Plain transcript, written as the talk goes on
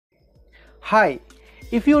Hi,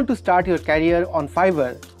 if you want to start your career on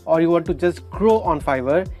Fiverr or you want to just grow on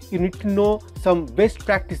Fiverr, you need to know some best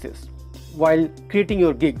practices while creating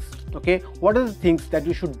your gigs. Okay, what are the things that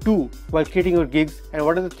you should do while creating your gigs and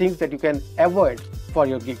what are the things that you can avoid for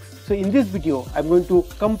your gigs? So in this video, I'm going to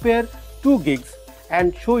compare two gigs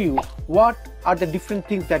and show you what are the different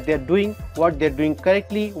things that they're doing, what they're doing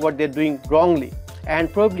correctly, what they're doing wrongly,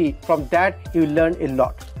 and probably from that you will learn a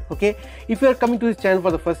lot. Okay, if you are coming to this channel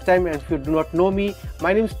for the first time and if you do not know me,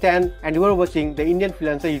 my name is Stan and you are watching the Indian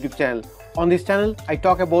Freelancer YouTube channel. On this channel, I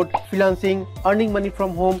talk about freelancing, earning money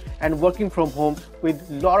from home and working from home with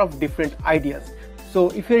a lot of different ideas. So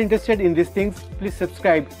if you're interested in these things, please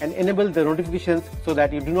subscribe and enable the notifications so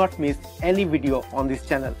that you do not miss any video on this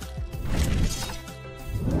channel.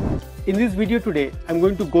 In this video today, I'm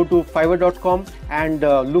going to go to fiverr.com and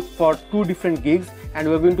look for two different gigs, and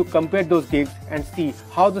we're going to compare those gigs and see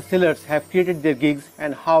how the sellers have created their gigs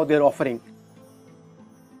and how they're offering.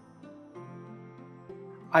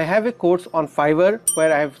 I have a course on Fiverr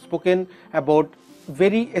where I have spoken about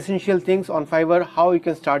very essential things on Fiverr, how you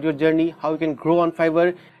can start your journey, how you can grow on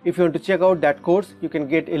Fiverr. If you want to check out that course, you can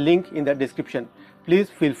get a link in the description. Please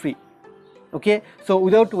feel free. Okay, so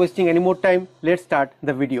without wasting any more time, let's start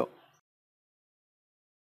the video.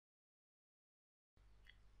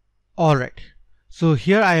 Alright, so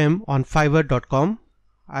here I am on fiverr.com.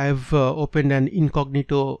 I have opened an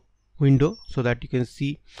incognito window so that you can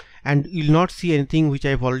see, and you'll not see anything which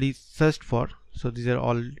I've already searched for. So these are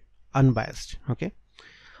all unbiased. Okay.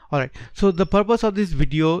 Alright, so the purpose of this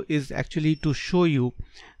video is actually to show you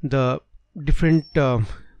the different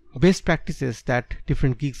best practices that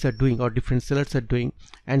different gigs are doing or different sellers are doing,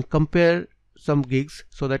 and compare some gigs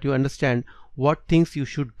so that you understand what things you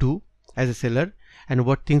should do as a seller and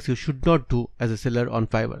what things you should not do as a seller on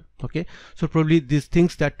Fiverr. Okay, so probably these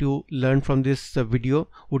things that you learn from this video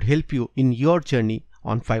would help you in your journey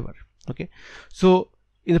on Fiverr. Okay, so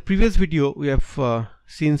in the previous video we have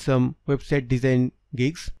seen some website design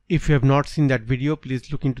gigs. If you have not seen that video,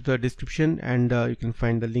 please look into the description and you can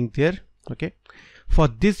find the link there. Okay, for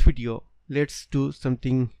this video let's do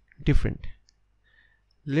something different.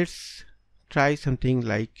 Let's try something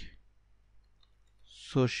like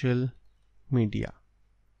social media.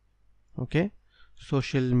 Okay,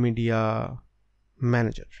 social media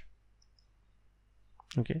manager.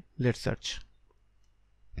 Okay, let's search.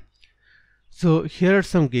 So here are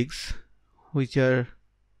some gigs which are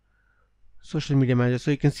social media manager.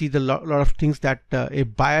 So you can see the lot of things that a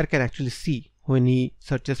buyer can actually see when he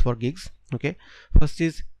searches for gigs. Okay, first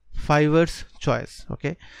is Fiverr's choice.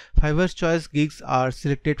 Okay, Fiverr's choice gigs are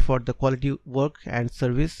selected for the quality work and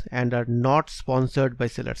service and are not sponsored by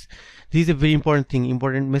sellers. This is a very important thing,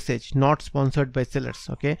 important message, not sponsored by sellers.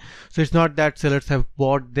 Okay, so it's not that sellers have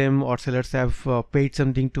bought them or sellers have paid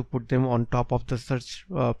something to put them on top of the search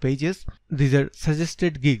pages. These are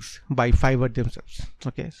suggested gigs by Fiverr themselves.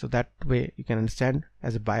 Okay, so that way you can understand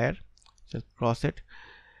as a buyer. Just cross it.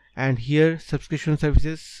 And here subscription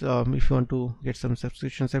services, if you want to get some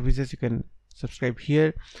subscription services, you can subscribe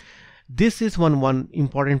here. This is one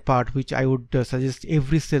important part which I would suggest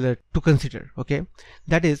every seller to consider. Okay,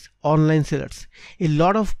 that is online sellers. A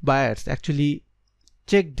lot of buyers actually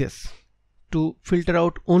check this to filter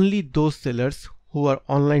out only those sellers who are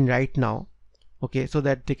online right now. Okay, so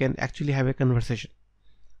that they can actually have a conversation.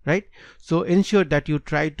 Right, so ensure that you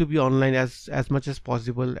try to be online as much as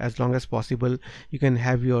possible, as long as possible. You can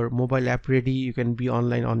have your mobile app ready, you can be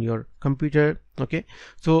online on your computer. Okay,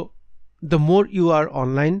 so the more you are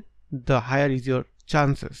online, the higher is your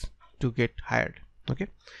chances to get hired. Okay,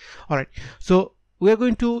 all right, so we are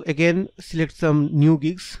going to again select some new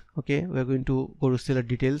gigs. Okay, we are going to go to seller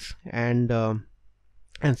details and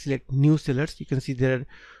select new sellers. You can see there are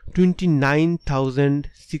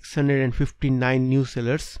 29,659 new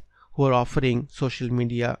sellers who are offering social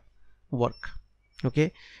media work.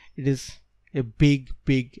 Okay, it is a big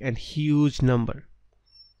and huge number.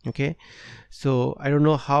 Okay, so I don't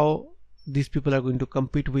know how these people are going to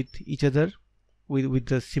compete with each other with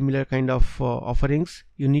the similar kind of offerings.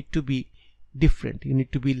 You need to be different, you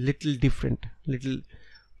need to be little different, little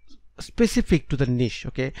specific to the niche.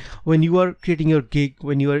 Okay, when you are creating your gig,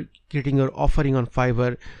 when you are creating your offering on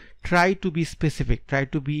Fiverr, try to be specific, try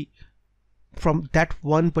to be from that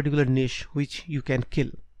one particular niche which you can kill.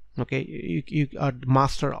 Okay, you are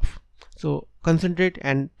master of. So concentrate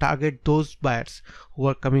and target those buyers who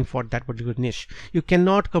are coming for that particular niche. You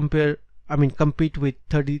cannot compete with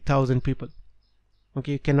 30,000 people.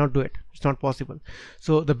 Okay, you cannot do it, it's not possible.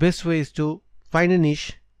 So the best way is to find a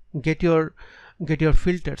niche, get your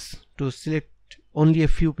filters to select only a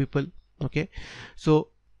few people. Okay, so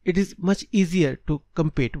it is much easier to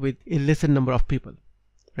compete with a lesser number of people,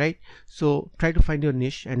 right? So try to find your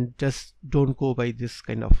niche and just don't go by this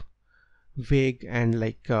kind of vague and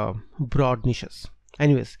like broad niches.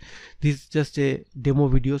 Anyways, this is just a demo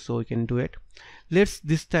video, so we can do it. Let's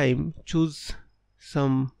this time choose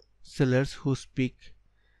some sellers who speak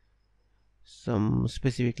some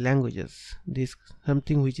specific languages. This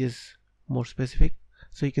something which is more specific.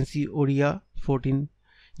 So you can see Oriya 14,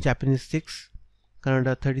 Japanese 6,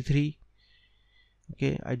 Kannada 33.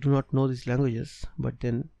 Okay, I do not know these languages, but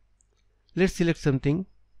then let's select something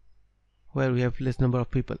where we have less number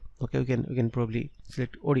of people. Okay, we can probably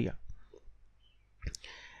select Oriya,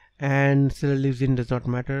 and seller lives in does not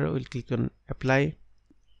matter. We'll click on apply.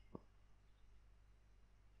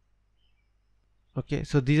 Okay,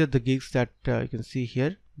 so these are the gigs that you can see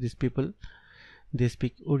here. These people, they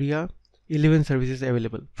speak Oriya. 11 services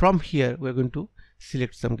available. From here we're going to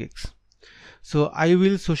select some gigs. So I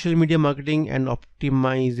will social media marketing and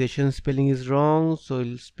optimization. Spelling is wrong, so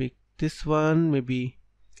I'll speak this one. Maybe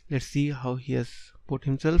let's see how he has put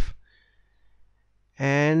himself,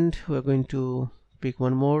 and we're going to pick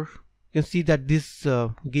one more. You can see that these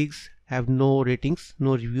gigs have no ratings,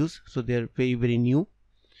 no reviews, so they're very new.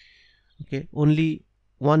 Okay, only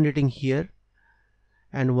one rating here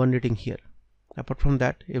and one rating here. Apart from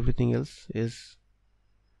that, everything else is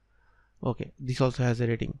okay. This also has a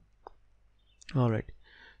rating. All right,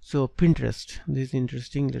 so Pinterest, this is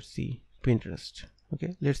interesting. Let's see Pinterest.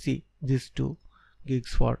 Okay, let's see these two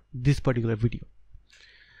gigs for this particular video.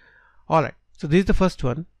 All right, so this is the first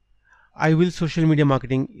one. I will social media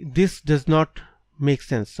marketing. This does not make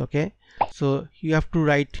sense. Okay, so you have to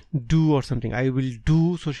write do or something. I will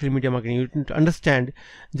do social media marketing. You need to understand,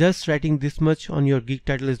 just writing this much on your gig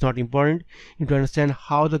title is not important. You need to understand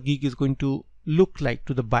how the gig is going to look like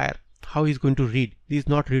to the buyer, how he's going to read. This is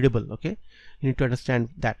not readable. Okay, you need to understand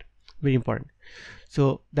that, very important.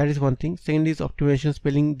 So that is one thing. Second is optimization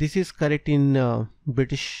spelling. This is correct in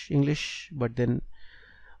British English, but then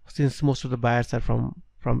since most of the buyers are from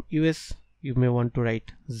US, you may want to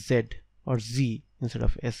write Z or Z instead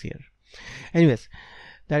of S here. Anyways,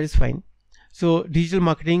 that is fine. So digital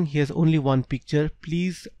marketing, he has only one picture.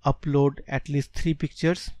 Please upload at least 3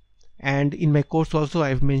 pictures. And in my course also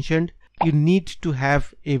I've mentioned you need to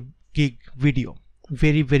have a gig video.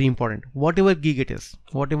 Very important. Whatever gig it is,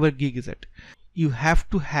 whatever gig is it, you have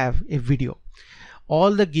to have a video.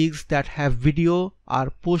 All the gigs that have video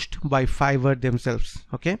are pushed by Fiverr themselves.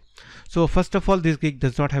 Okay, so first of all, this gig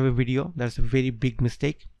does not have a video. That's a very big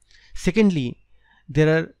mistake. Secondly,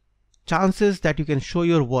 there are chances that you can show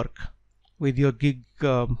your work with your gig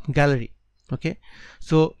gallery. Okay,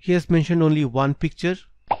 so he has mentioned only one picture.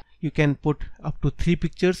 You can put up to 3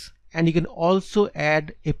 pictures, and you can also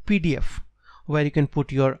add a PDF where you can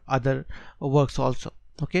put your other works also.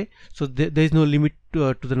 Okay, so there is no limit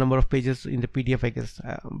to the number of pages in the PDF, I guess,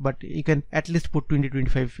 but you can at least put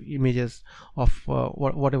 20-25 images of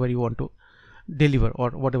whatever you want to deliver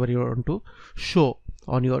or whatever you want to show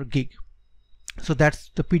on your gig. So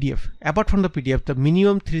that's the PDF. Apart from the PDF, the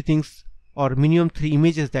minimum 3 things or minimum 3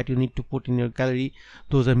 images that you need to put in your gallery,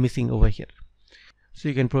 those are missing over here. So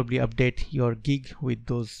you can probably update your gig with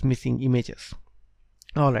those missing images.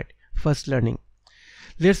 All right, first learning.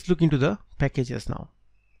 Let's look into the packages now.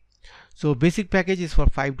 So basic package is for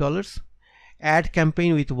 $5. Ad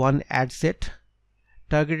campaign with 1 ad set.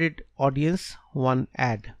 Targeted audience, 1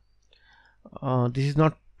 ad. This is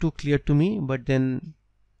not too clear to me, but then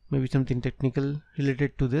maybe something technical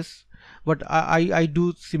related to this. But I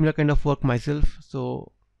do similar kind of work myself,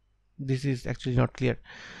 so this is actually not clear.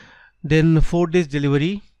 Then 4 days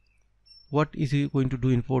delivery. What is he going to do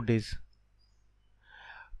in 4 days?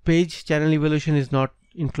 Page channel evaluation is not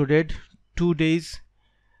included. 2 days.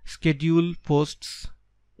 Schedule posts.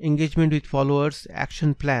 Engagement with followers,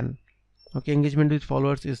 action plan. Okay, engagement with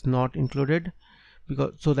followers is not included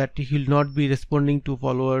because so that he will not be responding to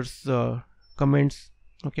followers comments.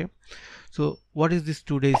 Okay, so what is this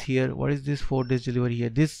 2 days here? What is this 4 days delivery here?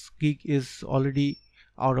 This gig is already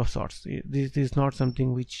out of sorts. This is not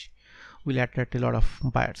something which will attract a lot of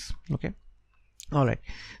buyers. Okay, all right,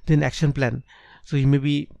 then action plan. So you may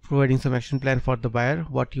be providing some action plan for the buyer,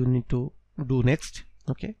 what you need to do next.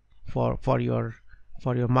 Okay, for your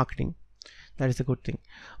marketing. That is a good thing.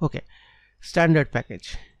 Okay, standard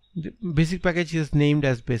package. The basic package is named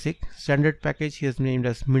as basic. Standard package is named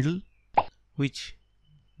as middle, which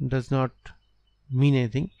does not mean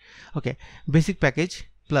anything. Okay, basic package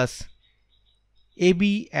plus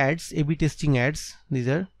AB ads, AB testing ads. These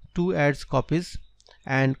are 2 ads copies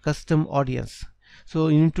and custom audience. So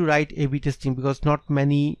you need to write AB testing because not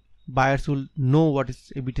many buyers will know what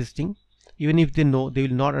is AB testing. Even if they know, they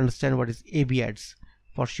will not understand what is A/B ads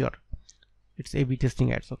for sure. It's A/B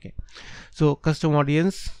testing ads. Okay, so custom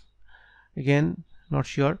audience, again not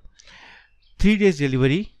sure. 3 days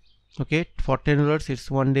delivery. Okay, for $10 it's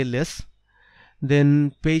 1 day less.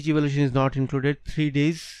 Then page evaluation is not included. 3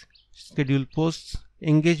 days schedule posts,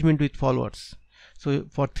 engagement with followers. So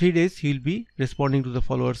for 3 days he will be responding to the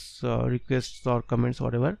followers requests or comments,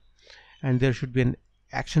 whatever, and there should be an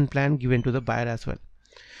action plan given to the buyer as well.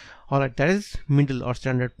 Alright, that is middle or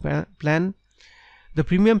standard plan. The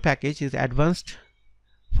premium package is advanced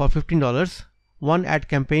for $15. 1 ad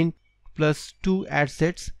campaign plus 2 ad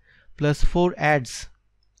sets plus 4 ads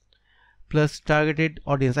plus targeted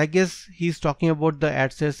audience. I guess he's talking about the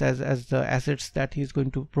ad sets as the assets that he's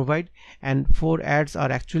going to provide, and 4 ads are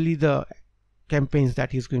actually the campaigns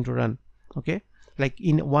that he's going to run. Okay, like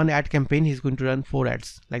in 1 ad campaign he's going to run 4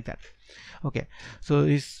 ads, like that. Okay, so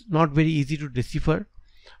it's not very easy to decipher,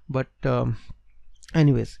 but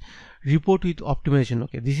anyways, report with optimization.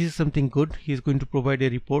 Okay, this is something good. He's going to provide a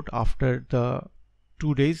report after the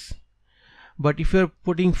 2 days, but if you're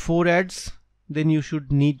putting 4 ads, then you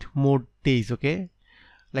should need more days. Okay,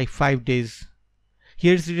 like 5 days.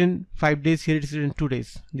 Here it's written 5 days, here it's written 2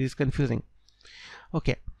 days. This is confusing.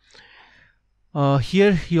 Okay,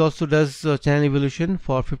 here he also does channel evaluation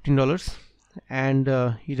for $15, and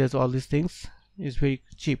he does all these things. It's very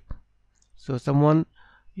cheap. So someone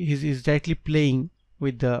is directly playing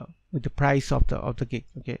with the price of the gig.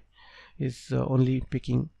 Okay, is only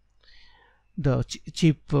picking the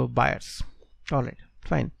cheap buyers. All right,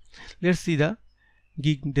 fine. Let's see the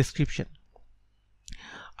gig description.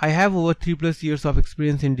 I have over 3+ years of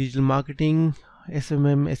experience in digital marketing,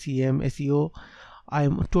 SMM, SEM, SEO. I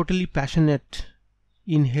am totally passionate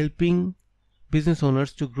in helping business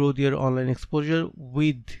owners to grow their online exposure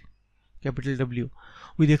with capital W,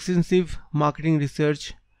 with extensive marketing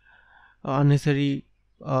research. Unnecessary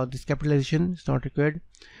this capitalization is not required.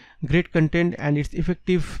 Great content and its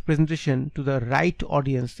effective presentation to the right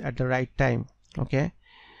audience at the right time. Okay,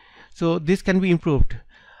 so this can be improved.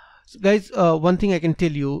 So guys, one thing I can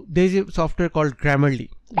tell you, there is a software called Grammarly.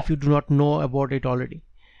 If you do not know about it already,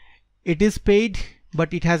 it is paid,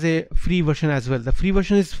 but it has a free version as well. The free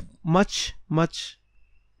version is much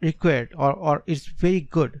required, or it's very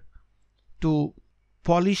good to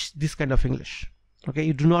polish this kind of English. Okay,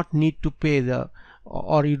 you do not need to pay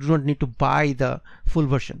or you do not need to buy the full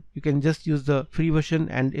version. You can just use the free version,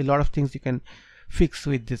 and a lot of things you can fix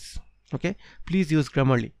with this. Okay, please use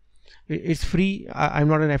Grammarly. It's free. I'm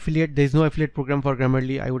not an affiliate. There is no affiliate program for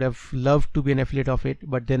Grammarly. I would have loved to be an affiliate of it,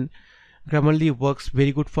 but then Grammarly works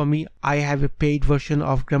very good for me. I have a paid version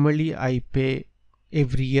of Grammarly. I pay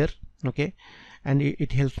every year. Okay, and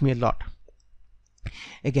it helps me a lot.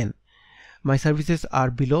 Again, my services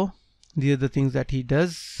are below. These are the things that he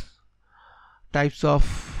does. Types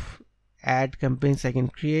of ad campaigns I can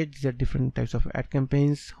create. These are different types of ad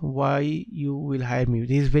campaigns. Why you will hire me.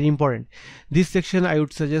 This is very important. This section I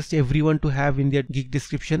would suggest everyone to have in their gig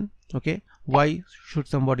description. Okay, why should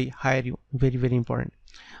somebody hire you? Very important.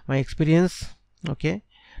 My experience. Okay,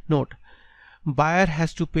 note, buyer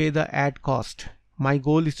has to pay the ad cost. My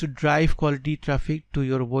goal is to drive quality traffic to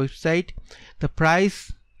your website. The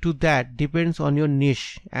price to that depends on your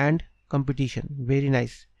niche and competition. Very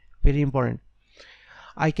nice, very important.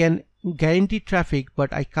 I can guarantee traffic,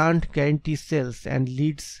 but I can't guarantee sales and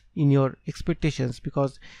leads in your expectations,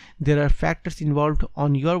 because there are factors involved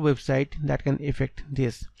on your website that can affect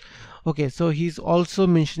this. Okay, so he's also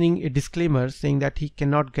mentioning a disclaimer saying that he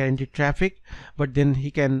cannot guarantee traffic, but then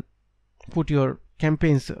he can put your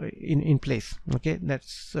campaigns in place. Okay,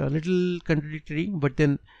 that's a little contradictory, but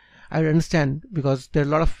then I understand, because there are a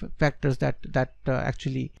lot of factors that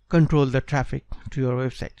actually control the traffic to your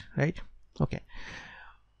website, right? Okay.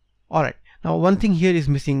 All right. Now, one thing here is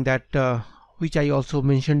missing, that which I also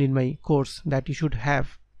mentioned in my course, that you should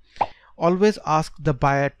have. Always ask the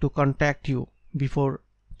buyer to contact you before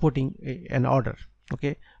putting an order.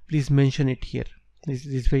 Okay. Please mention it here. This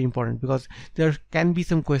is very important, because there can be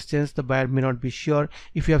some questions the buyer may not be sure.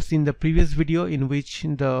 If you have seen the previous video in which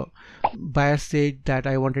the buyer said that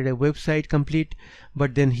I wanted a website complete,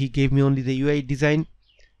 but then he gave me only the UI design,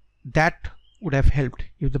 that would have helped.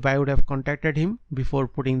 If the buyer would have contacted him before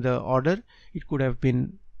putting the order, it could have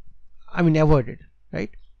been, avoided,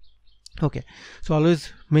 right? Okay, so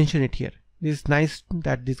always mention it here. This is nice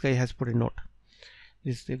that this guy has put a note.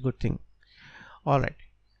 This is a good thing. All right.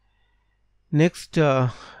 Next,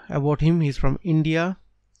 about him, he's from India.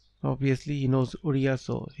 Obviously he knows Oriya,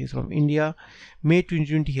 so he's from India. May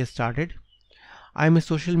 2020 he has started. I'm a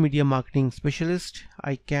social media marketing specialist.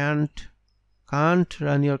 I can't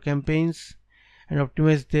run your campaigns and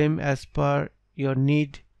optimize them as per your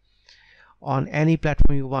need on any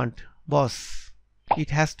platform you want. Boss, it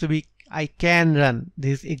has to be I can run.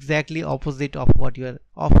 This is exactly opposite of what you are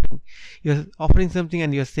offering. You're offering something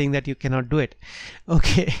and you're saying that you cannot do it.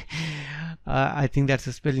 Okay. I think that's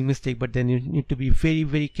a spelling mistake, but then you need to be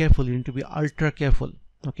very careful. You need to be ultra careful.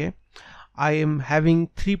 Okay. I am having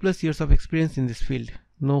 3+ years of experience in this field.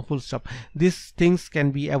 No full stop. These things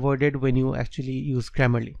can be avoided when you actually use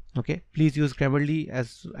Grammarly. Okay. Please use Grammarly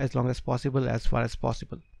as long as possible, as far as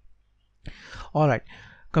possible. Alright,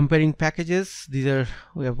 comparing packages, these are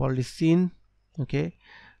we have already seen. Okay,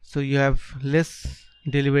 so you have less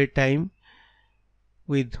delivery time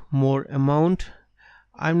with more amount.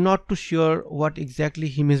 I'm not too sure what exactly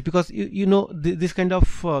he means, because you know this kind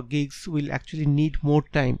of gigs will actually need more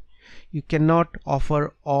time. You cannot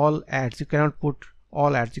offer all ads, you cannot put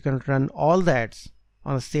all ads, you cannot run all the ads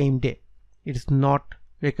on the same day. It is not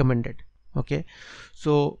recommended. Okay,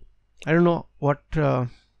 so I don't know what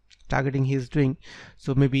targeting he is doing.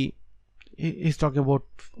 So maybe he's talking about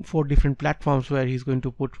 4 different platforms where he's going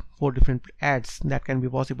to put 4 different ads. That can be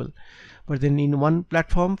possible, but then in one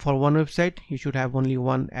platform for one website you should have only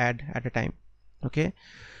one ad at a time. Okay,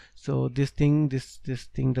 so this thing does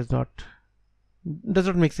not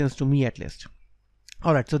make sense to me, at least.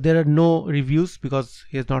 Alright, so there are no reviews because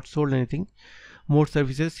he has not sold anything. More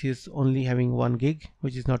services, he is only having 1 gig,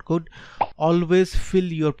 which is not good. Always fill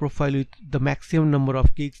your profile with the maximum number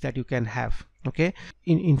of gigs that you can have. Okay,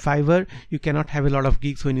 in Fiverr you cannot have a lot of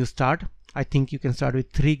gigs when you start. I think you can start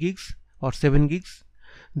with 3 gigs or 7 gigs.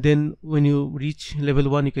 Then when you reach level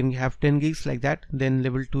 1 you can have 10 gigs, like that. Then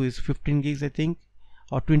level 2 is 15 gigs I think,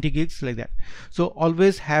 or 20 gigs, like that. So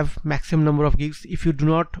always have maximum number of gigs. If you do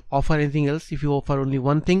not offer anything else, if you offer only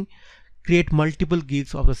one thing, create multiple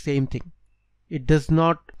gigs of the same thing. It does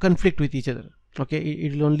not conflict with each other. Okay,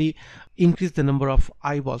 it will only increase the number of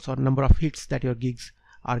eyeballs or number of hits that your gigs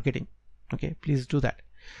are getting. Okay, please do that.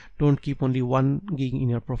 Don't keep only 1 gig in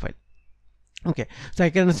your profile. Okay, so I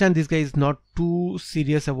can understand this guy is not too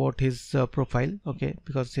serious about his profile. Okay,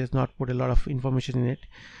 because he has not put a lot of information in it.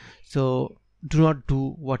 So do not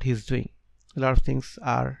do what he's doing. A lot of things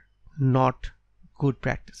are not good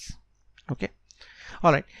practice. Okay,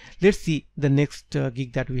 all right, let's see the next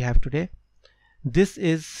gig that we have today. This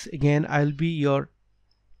is, again, I'll be your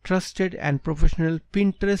trusted and professional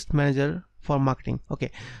Pinterest manager for marketing. Okay,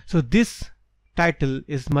 so this title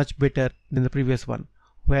is much better than the previous one,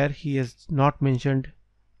 where he has not mentioned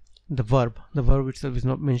the verb. The verb itself is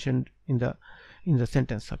not mentioned in the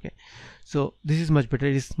sentence. Okay, so this is much better.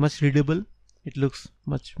 It is much readable. It looks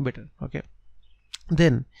much better. Okay,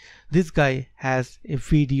 then this guy has a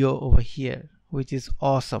video over here, which is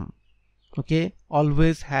awesome. Okay,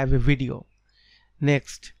 always have a video.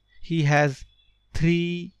 Next, he has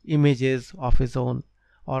 3 images of his own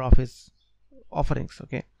or of his offerings.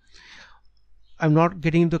 Okay, I'm not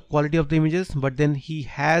getting the quality of the images, but then he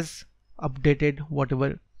has updated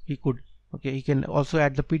whatever he could. Okay, he can also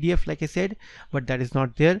add the PDF like I said, but that is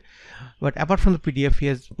not there. But apart from the PDF, he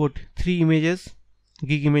has put 3 images,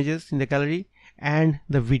 gig images in the gallery, and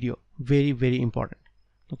the video. Very important.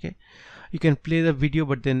 Okay, you can play the video,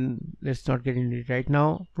 but then let's not get into it right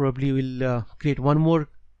now. Probably we'll create one more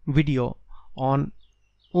video on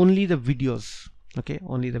only the videos. Okay,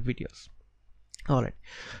 only the videos. Alright,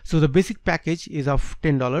 so the basic package is of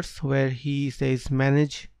 $10, where he says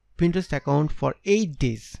manage Pinterest account for 8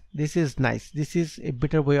 days. This is nice. This is a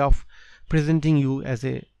better way of presenting you as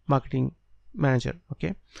a marketing manager.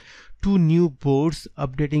 Okay, 2 new boards,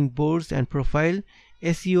 updating boards and profile,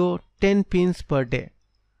 SEO 10 pins per day.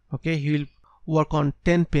 Okay, he will work on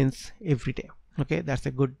 10 pins every day. Okay, that's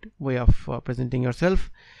a good way of presenting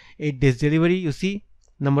yourself. 8 days delivery. You see,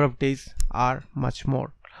 number of days are much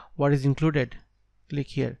more. What is included? Click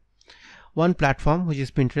here. 1 platform, which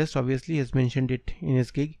is Pinterest. Obviously, he has mentioned it in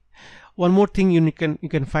his gig. One more thing you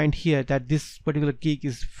can find here, that this particular gig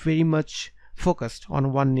is very much focused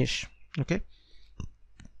on one niche. Okay,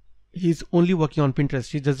 he's only working on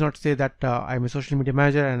Pinterest. He does not say that I'm a social media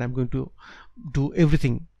manager and I'm going to do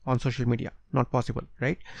everything on social media. Not possible,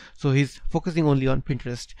 right? So he's focusing only on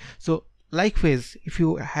Pinterest. So likewise, if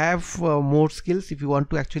you have more skills, if you want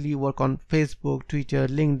to actually work on Facebook, Twitter,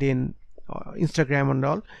 LinkedIn, Instagram and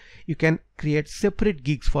all, you can create separate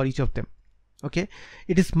gigs for each of them. Okay,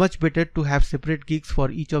 it is much better to have separate gigs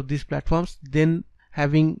for each of these platforms than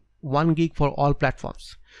having 1 gig for all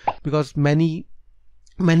platforms, because many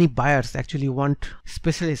buyers actually want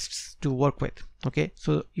specialists to work with. Okay,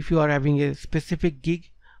 so if you are having a specific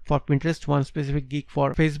gig for Pinterest, 1 specific gig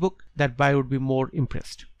for Facebook, that buyer would be more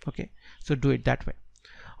impressed. Okay, so do it that way.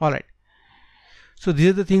 All right, So these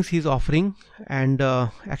are the things he's offering, and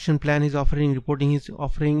action plan he's offering, reporting he's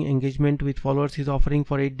offering, engagement with followers he's offering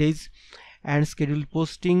for 8 days, and scheduled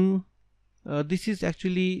posting. This is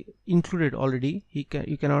actually included already.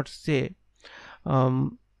 You cannot say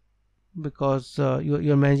because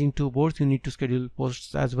you're managing 2 boards, you need to schedule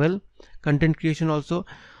posts as well. Content creation also.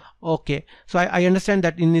 Okay, so I understand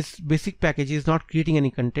that in his basic package he's not creating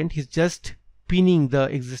any content, he's just pinning the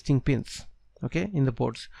existing pins, okay, in the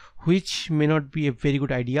boards, which may not be a very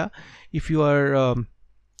good idea. If you are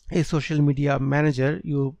a social media manager,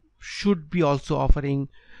 you should be also offering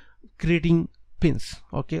creating pins,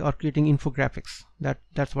 okay, or creating infographics.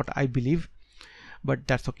 That's what I believe, but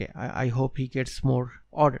that's okay. I hope he gets more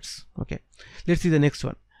orders. Okay, let's see the next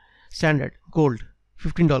one. Standard gold,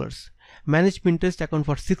 $15. Manage Pinterest account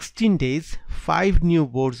for 16 days, 5 new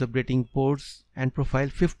boards, updating boards and profile,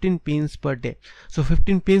 15 pins per day. So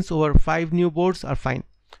 15 pins over 5 new boards are fine.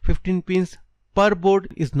 15 pins per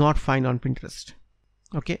board is not fine on Pinterest.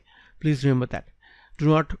 Okay, please remember that. Do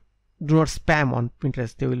not spam on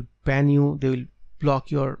Pinterest. They will ban you, they will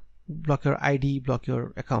block your ID, block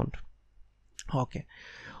your account. Okay,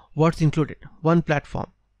 what's included? One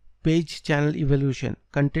platform, page channel evaluation,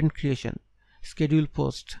 content creation, schedule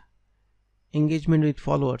post, engagement with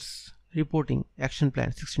followers, reporting, action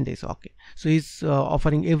plan, 16 days. Okay, so he's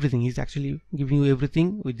offering everything. He's actually giving you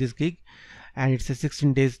everything with this gig, and it's a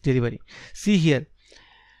 16 days delivery. See here,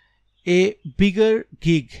 a bigger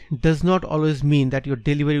gig does not always mean that your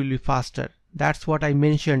delivery will be faster. That's what I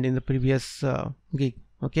mentioned in the previous gig.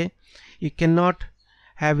 Okay, you cannot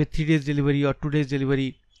have a 3 days delivery or 2 days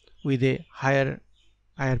delivery with a higher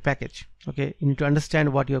package. Okay, you need to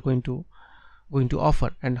understand what you are going to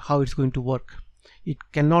offer and how it's going to work. It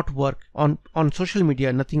cannot work on social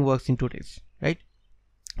media. Nothing works in 2 days, right?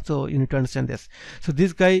 So you need to understand this. So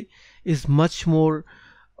this guy is much more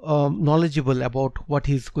knowledgeable about what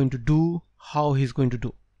he's going to do, how he's going to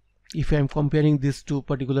do. If I'm comparing these 2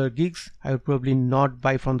 particular gigs, I would probably not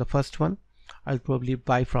buy from the first one. I'll probably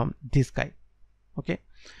buy from this guy. Okay,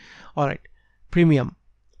 all right. Premium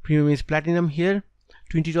is platinum here,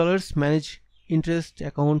 $20. Manage interest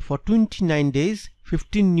account for 29 days,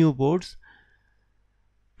 15 new boards,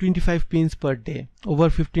 25 pins per day. Over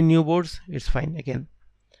 15 new boards, it's fine. Again,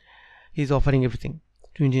 he's offering everything,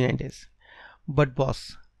 29 days. But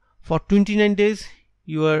boss, for 29 days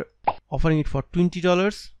you are offering it for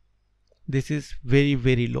 $20. This is very,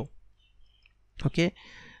 very low. Okay,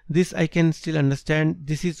 this I can still understand.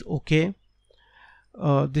 This is okay,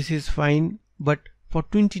 this is fine, but for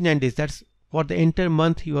 29 days, that's for the entire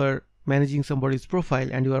month you are managing somebody's profile,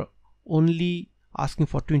 and you are only asking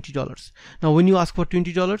for $20. Now when you ask for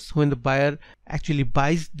 $20, when the buyer actually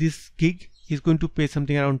buys this gig, he's going to pay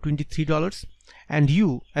something around $23, and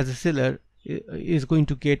you as a seller is going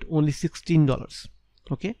to get only $16.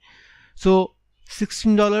 Okay, so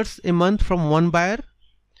 $16 a month from one buyer.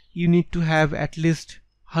 You need to have at least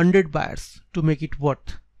 100 buyers to make it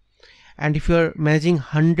worth. And if you're managing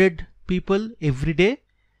 100 people every day,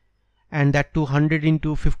 and that 200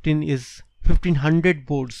 into 15 is 1500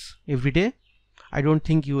 boards every day, I don't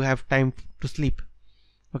think you have time to sleep.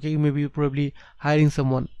 Okay, you may be probably hiring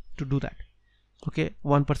someone to do that. Okay,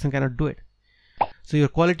 one person cannot do it. So your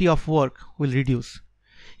quality of work will reduce.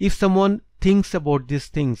 If someone thinks about these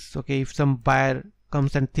things, okay, if some buyer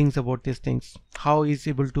comes and thinks about these things, how is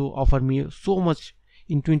able to offer me so much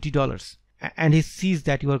in $20, and he sees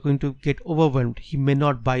that you are going to get overwhelmed, he may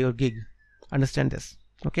not buy your gig. Understand this.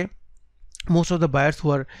 Okay, most of the buyers who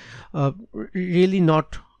are really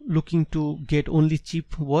not looking to get only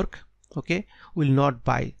cheap work, okay, will not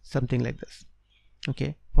buy something like this.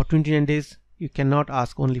 Okay, for 29 days you cannot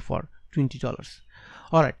ask only for $20.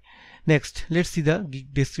 All right, next let's see the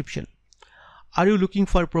gig description. Are you looking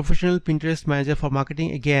for a professional Pinterest manager for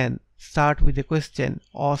marketing? Again, start with a question.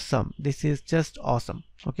 Awesome. This is just awesome.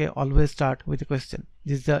 Okay, always start with a question.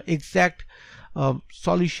 This is the exact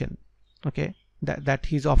solution, okay, that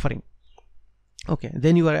he's offering. Okay,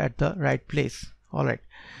 then you are at the right place. All right,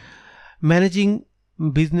 managing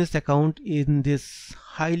business account in this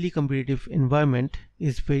highly competitive environment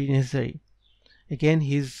is very necessary. Again,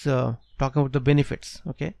 he's talking about the benefits.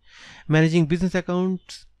 Okay, managing business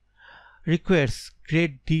accounts requires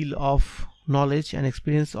great deal of knowledge and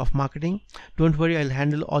experience of marketing. Don't worry, I'll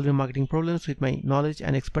handle all your marketing problems with my knowledge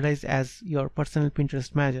and expertise as your personal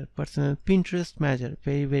Pinterest manager. Personal Pinterest manager,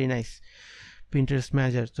 very, very nice. Pinterest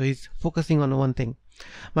manager. So he's focusing on one thing.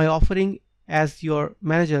 My offering as your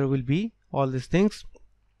manager will be all these things.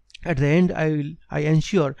 At the end, I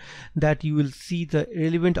ensure that you will see the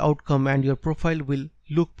relevant outcome and your profile will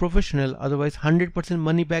look professional. Otherwise, 100%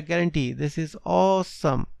 money back guarantee. This is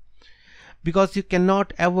awesome. because you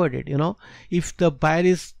cannot avoid it. If the buyer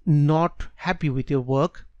is not happy with your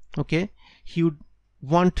work, okay, he would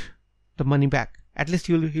want the money back. At least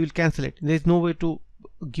he will cancel it. There is no way to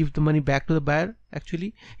give the money back to the buyer.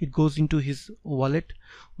 Actually, it goes into his wallet,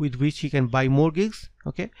 with which he can buy more gigs.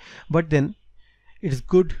 Okay, but then it is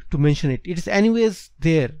good to mention it. It is anyways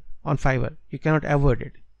there on Fiverr. You cannot avoid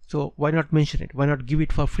it. So why not mention it? Why not give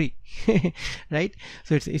it for free? Right?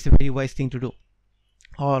 So it's a very wise thing to do.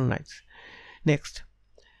 All nice. Next,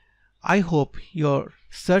 I hope your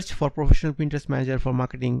search for professional Pinterest manager for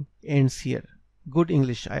marketing ends here. Good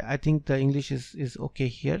English. I think the English is okay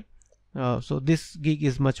here. So this gig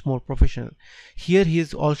is much more professional. Here he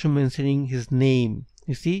is also mentioning his name.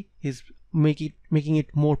 You see, he's making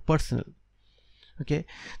it more personal. Okay,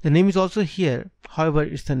 the name is also here. However,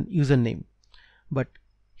 it's an username, but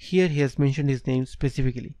here he has mentioned his name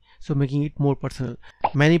specifically, so making it more personal.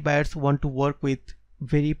 Many buyers want to work with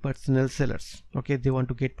very personal sellers. Okay, they want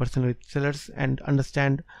to get personal with sellers and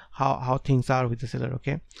understand how things are with the seller.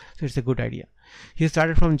 Okay, so it's a good idea. He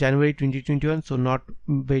started from January 2021, so not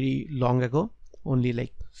very long ago, only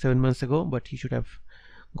like 7 months ago, but he should have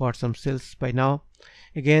got some sales by now.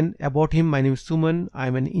 Again, about him, my name is Suman.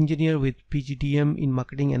 I'm an engineer with PGDM in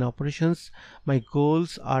marketing and operations. My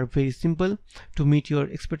goals are very simple: to meet your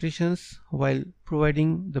expectations while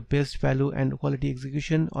providing the best value and quality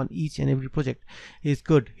execution on each and every project. He's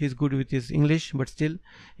good with his English, but still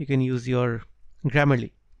you can use your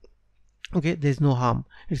Grammarly. Okay, there's no harm,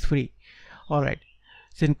 it's free. All right,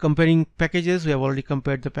 so in comparing packages, we have already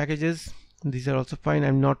compared the packages. These are also fine.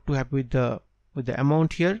 I'm not too happy with the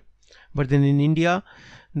amount here, but then in India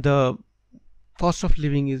the cost of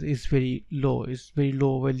living is very low. It's very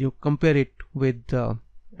low when you compare it with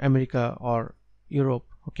America or Europe.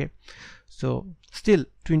 Okay, so still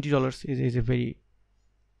 $20 is a very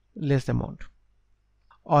less amount.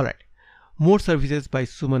 All right, more services by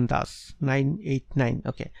Suman Das 989.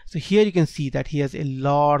 Okay, so here you can see that he has a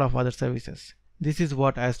lot of other services. This is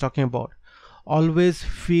what I was talking about. Always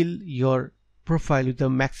fill your profile with the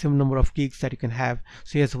maximum number of gigs that you can have.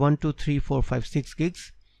 So he has 1 2 3 4 5 6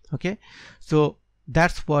 gigs. Okay, so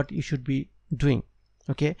that's what you should be doing.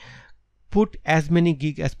 Okay, put as many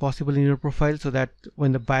gigs as possible in your profile so that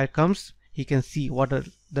when the buyer comes, he can see what are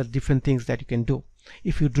the different things that you can do.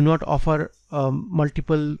 If you do not offer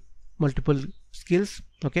multiple skills,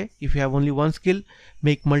 okay, if you have only one skill,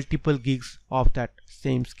 make multiple gigs of that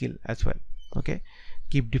same skill as well. Okay,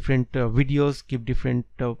 keep different videos, keep different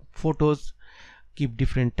photos, keep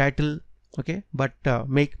different title. Okay, but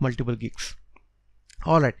make multiple gigs.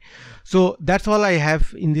 All right, so that's all I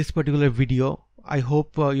have in this particular video. I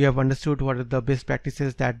hope you have understood what are the best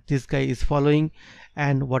practices that this guy is following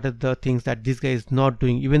and what are the things that this guy is not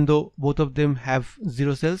doing, even though both of them have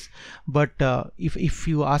 0 sales. But if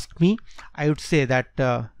you ask me, I would say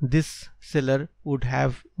that this seller would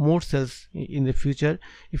have more sales in the future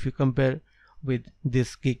if you compare with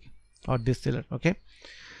this gig or this seller. Okay,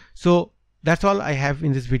 so that's all I have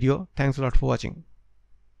in this video. Thanks a lot for watching.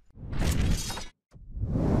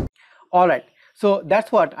 Alright, so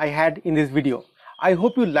that's what I had in this video. I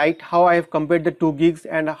hope you liked how I have compared the two gigs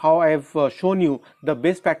and how I have shown you the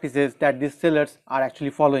best practices that these sellers are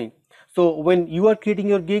actually following. So when you are creating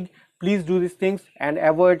your gig, please do these things and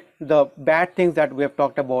avoid the bad things that we have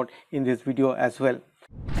talked about in this video as well.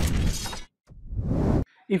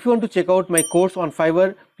 If you want to check out my course on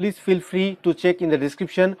Fiverr, please feel free to check in the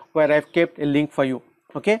description where I have kept a link for you.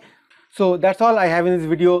 Okay, so that's all I have in this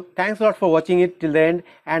video. Thanks a lot for watching it till the end,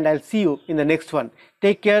 and I'll see you in the next one.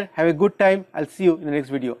 Take care, have a good time. I'll see you in the next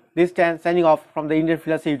video. This is Stan signing off from the Indian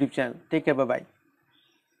Freelancer YouTube channel. Take care, bye bye.